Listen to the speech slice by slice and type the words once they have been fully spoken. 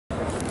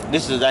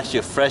this is actually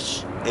a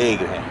fresh egg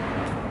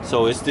here.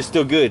 So it's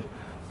still good.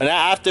 And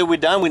after we're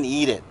done, we can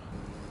eat it.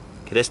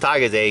 Okay, that's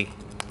Tiger's egg.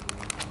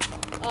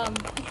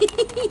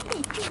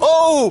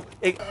 Oh!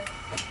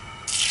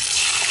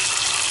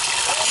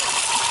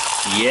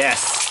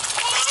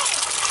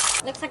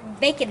 Yes. Looks like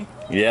bacon.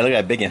 Yeah, look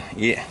at that bacon.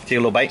 Yeah, take a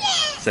little bite.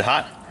 Is it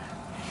hot?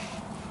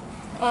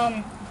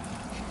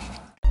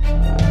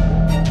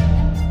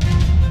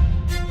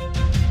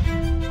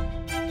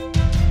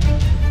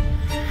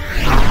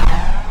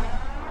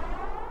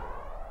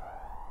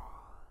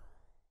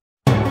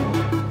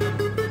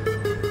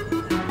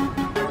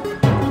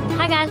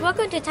 Hi guys,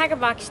 welcome to Tiger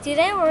Box.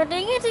 Today we're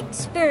doing an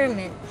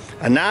experiment.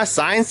 A nice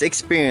science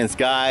experience,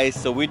 guys.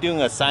 So we're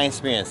doing a science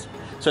experience.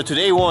 So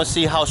today we want to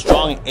see how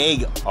strong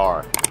eggs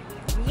are.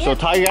 Yep. So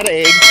Tiger got an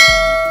egg.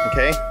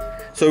 Okay.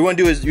 So what we want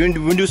to do is we're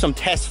going to do some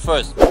tests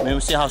first. Maybe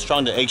we'll see how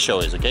strong the eggshell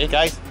is. Okay,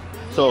 guys.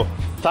 So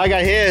Tiger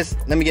got his.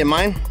 Let me get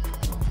mine.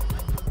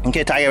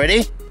 Okay, Tiger,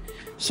 ready?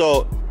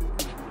 So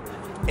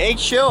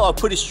eggshell are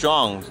pretty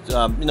strong.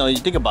 You know, you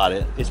think about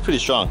it. It's pretty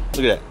strong.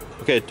 Look at that.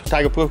 Okay,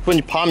 Tiger, put in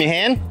your palm of your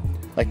hand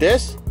like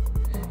this.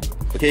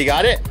 Okay, you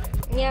got it?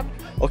 Yep.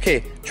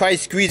 Okay, try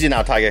squeeze it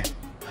now, Tiger.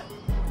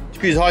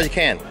 Squeeze as hard as you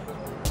can.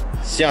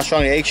 See how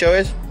strong the eggshell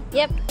is?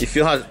 Yep. You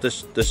feel how the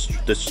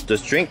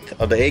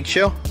strength of the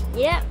eggshell?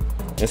 Yep.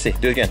 Let's see,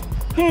 do it again.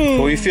 What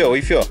do you feel? What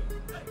do you feel?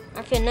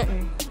 I feel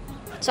nothing.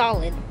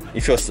 Solid.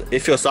 You feel it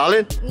feels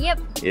solid? Yep.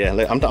 Yeah,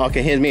 look,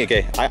 okay, here's me,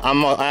 okay.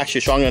 I'm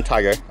actually stronger than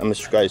Tiger. I'm gonna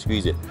try to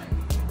squeeze it.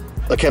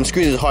 Okay, I'm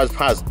squeezing as hard as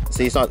possible.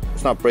 See, it's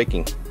not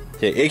breaking.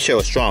 The eggshell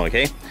is strong,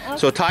 okay?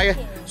 So Tiger,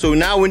 so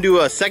now we're gonna do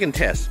a second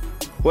test.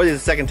 What is the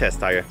second test,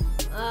 Tiger?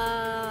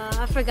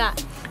 I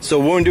forgot. So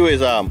what we're gonna do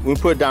is we'll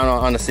put it down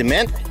on the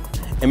cement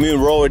and we'll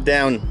roll it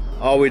down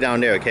all the way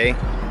down there, okay?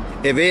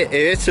 If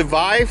it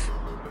survives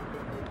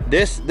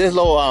this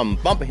little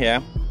bumper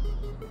here,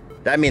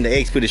 that means the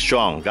egg's pretty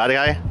strong. Got it,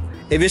 guy?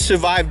 If it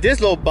survives this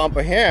little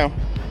bumper here,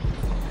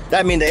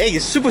 that means the egg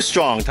is super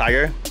strong,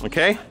 Tiger.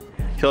 Okay?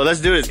 So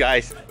let's do this,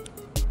 guys.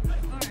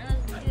 Alright,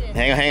 let's do it.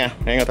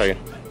 Hang on, Tiger.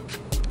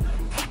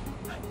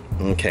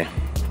 Okay.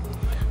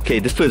 Okay,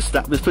 just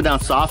put down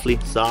softly.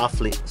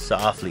 Okay,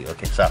 softly,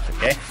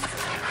 okay?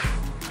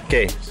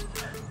 Okay.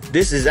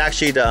 This is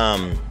actually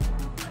the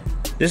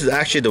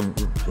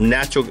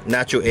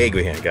natural egg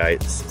right here,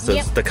 guys. So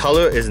yep. The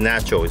color is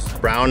natural. It's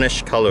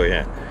brownish color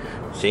here.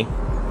 See?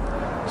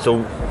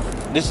 So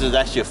this is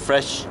actually a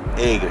fresh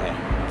egg right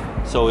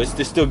here. So it's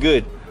still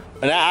good.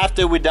 And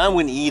after we're done,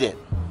 we can eat it.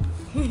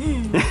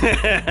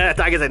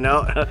 Tiger said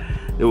no.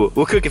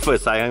 We'll cook it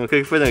first, Tiger. We'll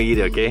cook it first and eat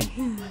it, okay?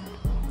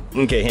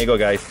 Okay, here you go,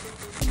 guys.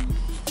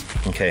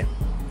 Okay.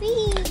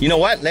 You know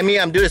what? Let me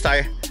do this,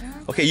 Tiger.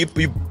 Okay, you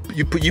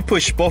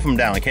push both of them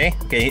down, okay?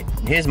 Okay,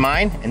 here's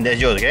mine and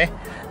there's yours, okay?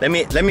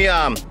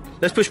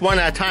 Let's push one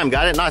at a time,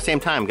 got it? Not at the same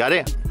time, got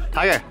it?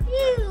 Tiger.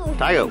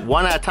 Tiger,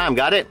 one at a time,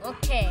 got it?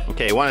 Okay.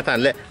 Okay, one at a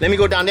time. Let me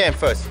go down there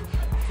first.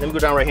 Let me go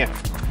down right here.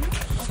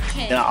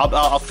 Okay. And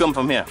I'll film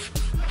from here.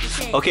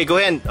 Okay, go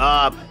ahead and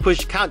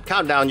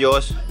count down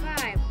yours.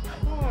 5,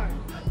 4,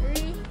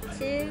 3,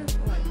 2, 1.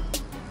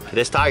 Okay,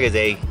 that's Tiger's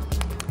egg.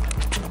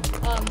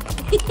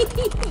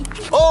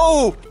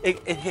 Oh!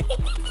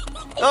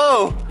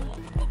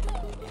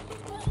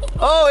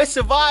 Oh, it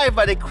survived,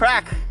 but it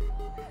cracked.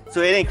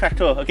 So it ain't cracked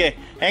too. Okay,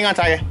 hang on,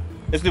 Tiger.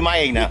 Let's do my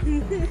egg now.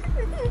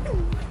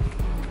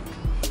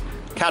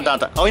 Count down,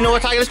 Tiger. Oh, you know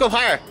what, Tiger? Let's go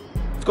higher.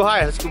 Let's go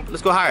higher.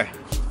 Let's go higher.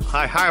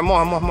 Higher,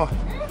 more.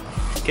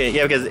 Okay,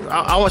 yeah, because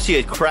I want to see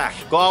it crack.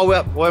 Go all the way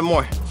up, way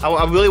more.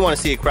 I really want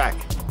to see it crack.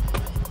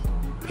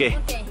 Okay.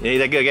 Yeah,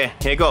 that's good. Okay,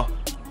 here you go.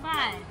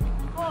 5,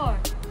 4,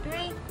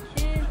 3,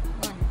 2, 1.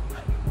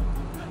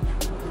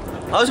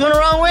 I was going the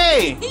wrong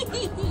way.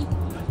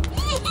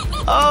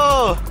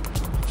 Oh,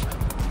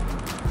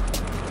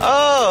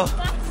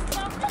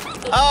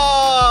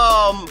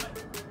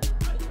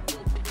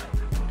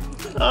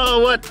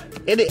 what?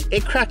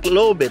 It cracked a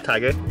little bit,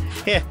 Tiger.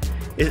 Yeah,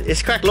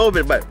 it's cracked a little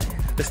bit, but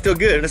it's still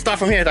good. Let's start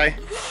from here, Tiger.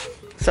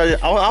 So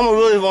I'm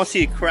really want to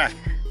see it crack.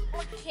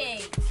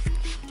 Okay.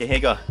 Okay, here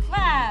you go.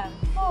 5,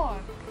 4,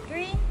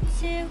 3,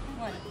 2,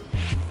 1.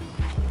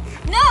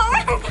 No!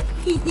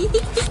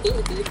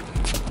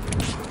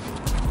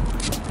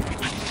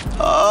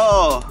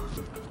 Oh.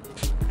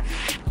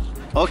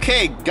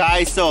 Okay,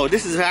 guys, so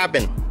this has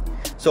happened.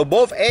 So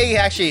both eggs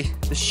actually,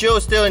 the shell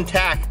is still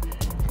intact.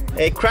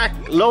 It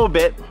cracked a little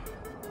bit.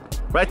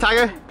 Right,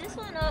 Tiger? This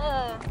one,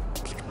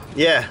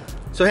 Yeah.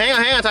 So hang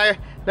on, Tiger.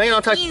 No,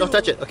 don't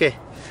touch it. Okay.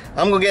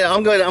 I'm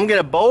gonna get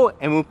a bowl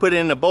and we'll put it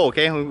in the bowl,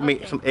 okay? We'll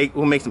make some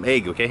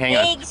egg, okay? Hang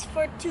on. Eggs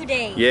for 2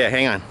 days. Yeah,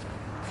 hang on.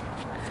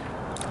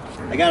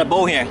 I got a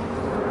bowl here.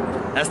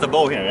 That's the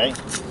bowl here, right?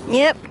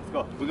 Yep. Let's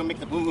go.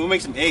 We'll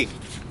make some egg.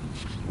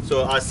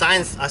 So our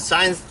science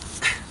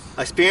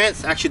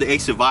experience, actually the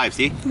egg survived,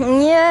 see?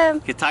 Yeah.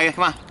 Okay, Tiger,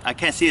 come on. I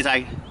can't see it,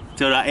 Tiger.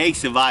 So the egg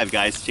survived,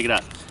 guys. Check it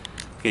out.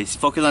 Okay,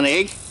 focus on the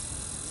egg.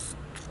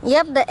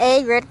 Yep, the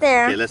egg right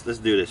there. Okay, let's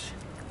do this.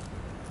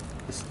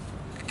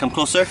 Come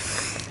closer.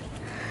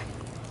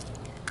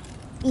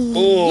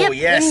 Oh,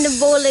 yes. In the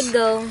bowl it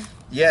go.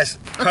 Yes,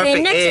 perfect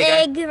Okay, next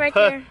egg guys. right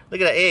there.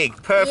 Look at that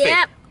egg, perfect.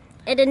 Yep.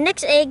 And the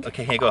next egg.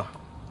 Okay, here you go.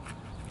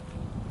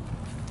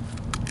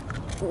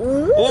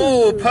 Ooh.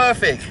 Oh,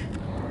 perfect.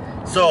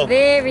 So,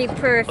 Very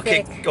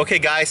perfect. okay,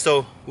 guys.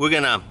 So we're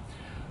gonna,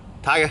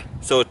 Tiger.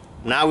 So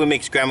now we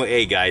make scrambled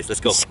egg, guys. Let's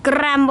go.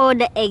 Scramble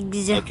the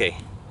eggs. Okay,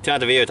 turn on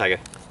the video, Tiger.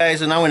 Okay,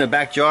 so now we're in the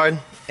backyard,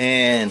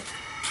 and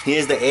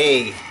here's the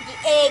egg.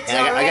 The eggs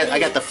And I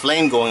got the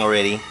flame going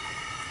already,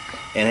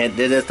 and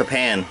there's the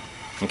pan.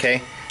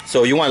 Okay,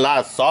 so you want a lot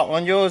of salt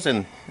on yours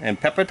and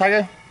pepper,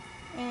 Tiger?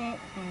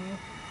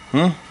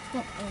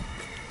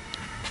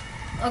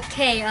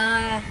 Okay,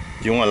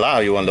 Do you want a lot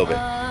or you want a little bit?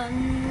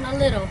 a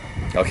little.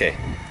 Okay,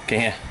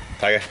 here,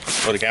 Tiger,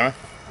 hold the camera.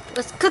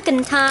 It's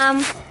cooking time.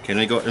 Okay,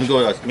 let me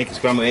go make a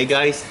scrambled egg,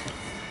 guys.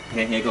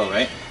 Okay, here you go,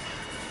 right?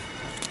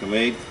 Scrambled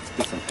egg,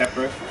 put some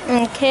pepper.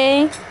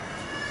 Okay.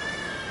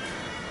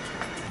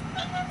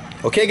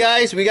 Okay,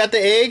 guys, we got the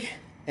egg,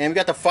 and we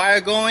got the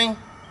fire going.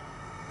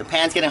 The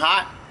pan's getting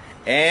hot,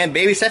 and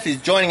baby Steph is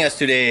joining us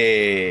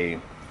today.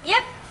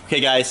 Yep. Okay,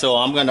 guys, so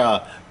I'm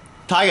gonna,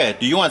 Tiger,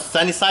 do you want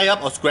sunny side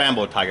up or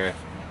scrambled, Tiger?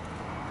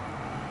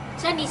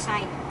 Sunny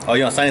side. Oh,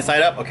 you want sunny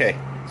side up? Okay.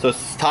 So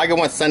Tiger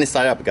wants sunny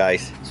side up,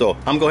 guys. So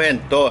I'm go ahead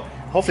and throw it.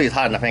 Hopefully it's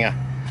hot enough. Hang on.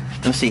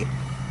 Let me see.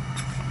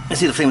 Let's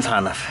see if the flame's hot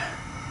enough.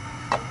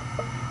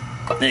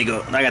 There you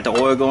go. I got the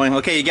oil going.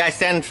 Okay, you guys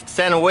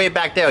stand way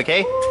back there,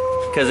 okay?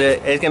 Because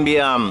it's gonna be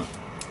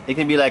it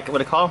can be like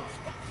what it called?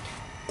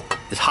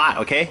 It's hot,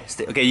 okay?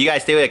 Okay, you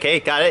guys stay with it, okay?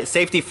 Got it?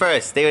 Safety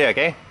first. Stay with it,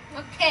 okay?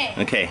 Okay.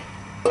 Okay.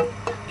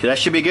 So that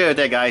should be good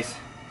there, guys.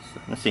 So,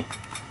 let's see.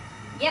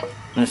 Yep.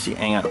 Let's see.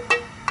 Hang on.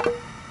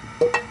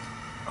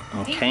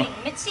 Okay.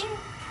 Mixing?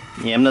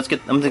 Yeah, let's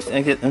get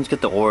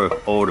the oil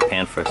over the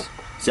pan first.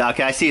 See,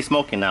 okay, I see it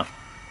smoking now.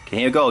 Okay,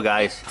 here you go,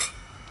 guys.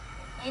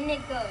 In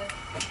it goes.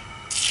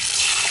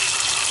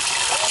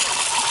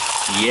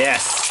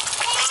 Yes.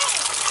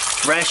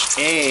 Fresh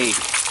egg.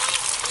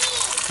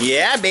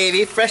 Yeah,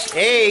 baby, fresh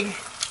egg.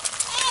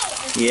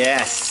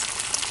 Yes.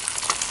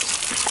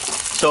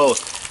 So,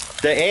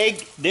 the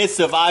egg did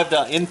survive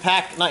the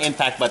impact, not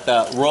impact, but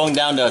the rolling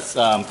down the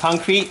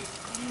concrete.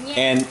 Yeah.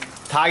 And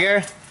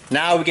Tiger,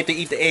 now we get to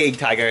eat the egg,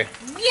 Tiger.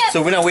 Yep.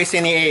 So we're not wasting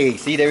any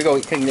eggs. See, there we go,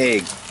 cooking the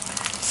egg.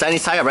 Sunny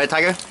side up, right,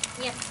 Tiger?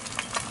 Yep.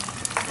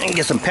 And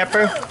get some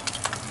pepper.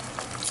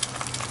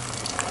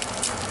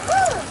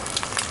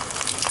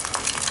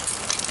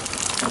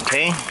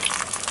 Okay.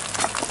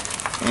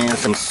 And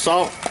some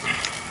salt.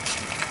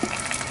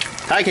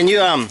 Tiger, can you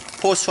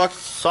pour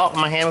salt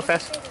on my hand real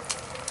fast?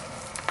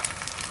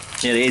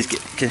 Yeah, the eggs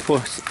can you pour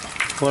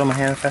it on my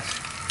hand real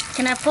fast?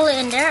 Can I pull it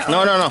in there?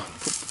 No.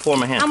 Pour on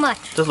my hand. How much?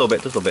 Just a little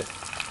bit,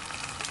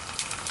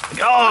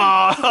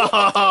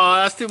 Oh,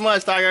 that's too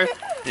much, Tiger.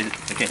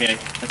 Okay, here,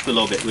 let's do a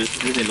little bit. We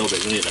need a little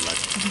bit. We need that much.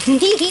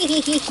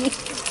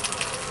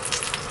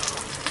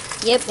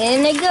 Yep,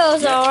 in it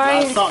goes, Yeah,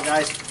 alright. salt,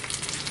 guys.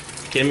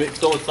 Can we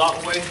throw the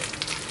salt away?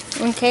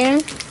 Okay.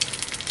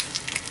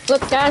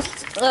 Look, guys.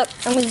 Look,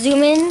 I'm gonna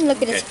zoom in. Look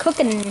at Okay. it's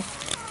cooking.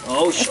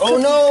 Oh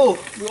no!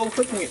 We're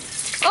overcooking it.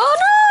 Oh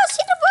no!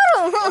 See the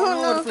bottom! Oh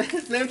no, Oh, the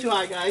flame too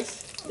high, guys.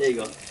 There you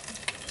go. no.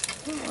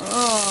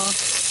 Oh.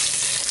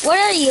 What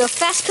are you, a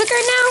fast cooker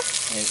now?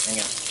 Hang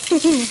on.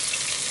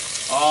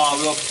 Oh,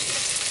 we'll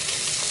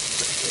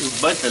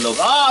burnt a little.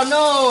 Oh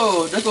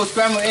no! Let's go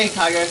scrambled egg,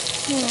 Tiger.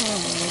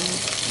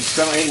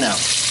 Scrambled egg now.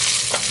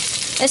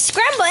 A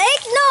scrambled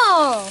egg?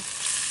 No!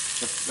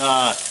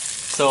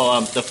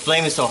 The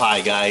flame is so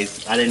high,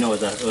 guys. I didn't know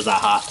it was that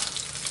hot.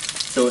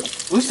 So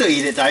we still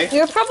eat it, Tiger.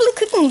 You were probably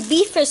cooking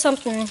beef or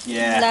something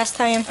last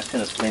time. I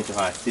turned the flame too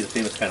high. See, the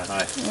flame is kind of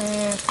high.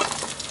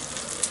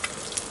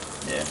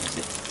 Yeah, let's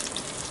see.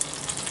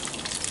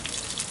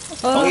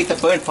 Don't eat the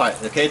burnt part,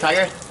 okay,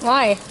 Tiger?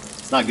 Why?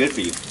 It's not good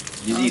for you.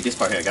 You eat this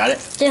part here, got it?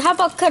 Then how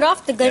about cut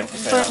off the good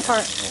Yeah, burnt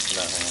part?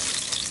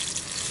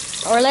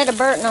 Or let it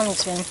burn? No, I'm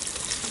just kidding.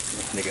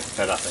 Nigga,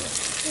 cut it off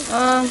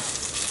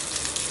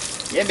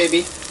here. Yeah,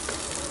 baby.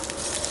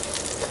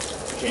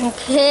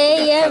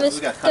 Okay, yeah, we it's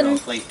got cut on good.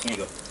 a plate. Here you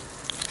go.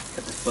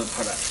 Cut this burnt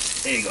part out.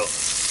 There you go.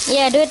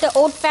 Yeah, do it the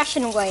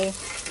old-fashioned way.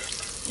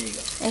 There you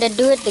go. And then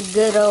do it the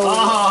good old.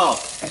 Oh!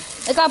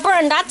 It got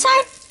burned that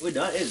side? We're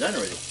done. It's done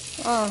already.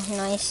 Oh,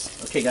 nice.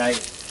 Okay, guys.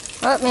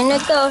 Oh, in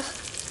it goes.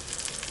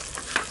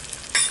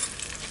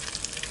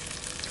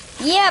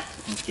 Yep.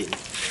 Okay,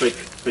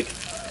 break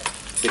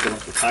it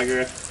off the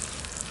Tiger.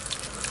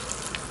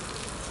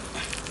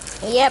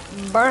 Yep,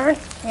 burnt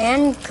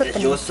and That's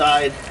cooking. your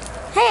side.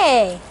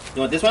 Hey,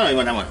 You want this one or you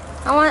want that one?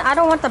 I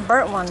don't want the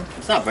burnt one.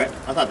 It's not burnt.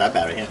 It's not that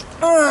bad right here.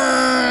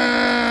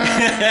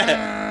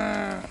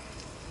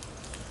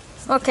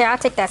 Okay, I'll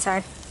take that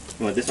side.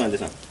 You want this one or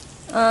this one?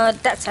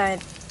 That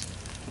side.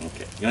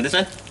 Okay. You want this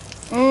one?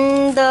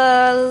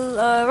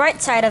 The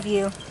right side of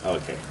you.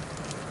 Okay.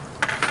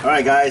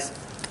 Alright, guys.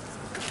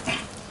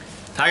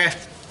 Tiger.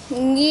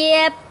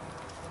 Yep.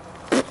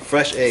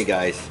 Fresh egg,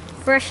 guys.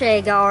 Fresh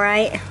egg,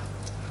 alright.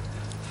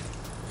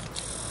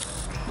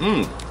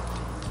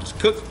 It's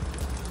cooked.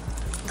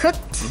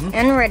 Cooked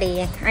and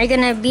ready. Are you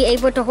gonna be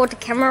able to hold the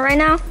camera right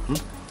now?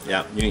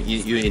 Yeah,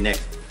 you eat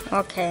next.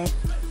 Okay.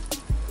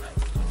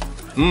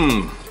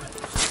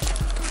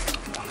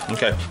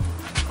 Okay.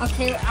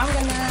 Okay, I'm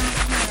gonna.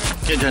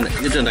 Get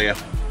done again.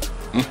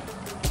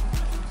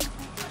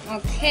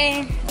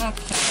 Okay.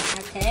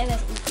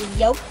 Let's eat the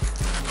yolk.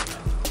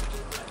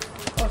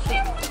 Oh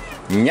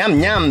shit. Yum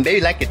yum,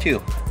 baby like it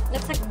too.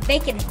 Looks like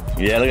bacon.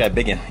 Yeah, look at that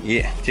bacon.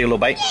 Yeah, take a little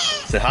bite.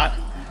 Is it hot?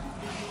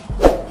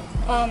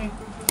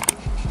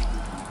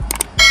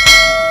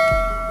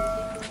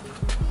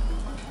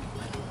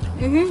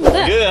 Good.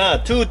 Good, huh?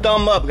 2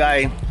 thumbs up,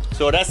 guys.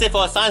 So that's it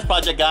for our science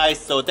project, guys.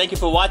 So thank you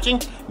for watching.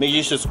 Make sure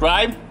you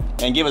subscribe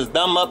and give us a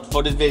thumb up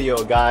for this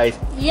video, guys.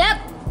 Yep.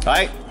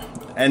 Alright?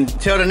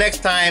 Until the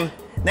next science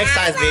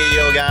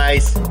video,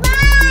 guys.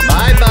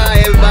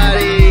 Bye-bye,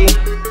 everybody.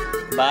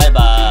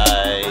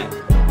 Bye-bye.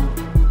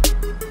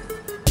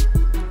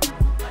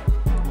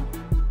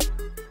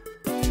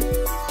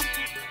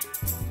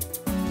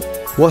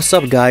 What's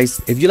up,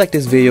 guys? If you like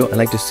this video and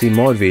like to see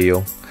more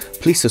video,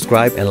 please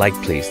subscribe and like,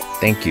 please.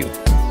 Thank you.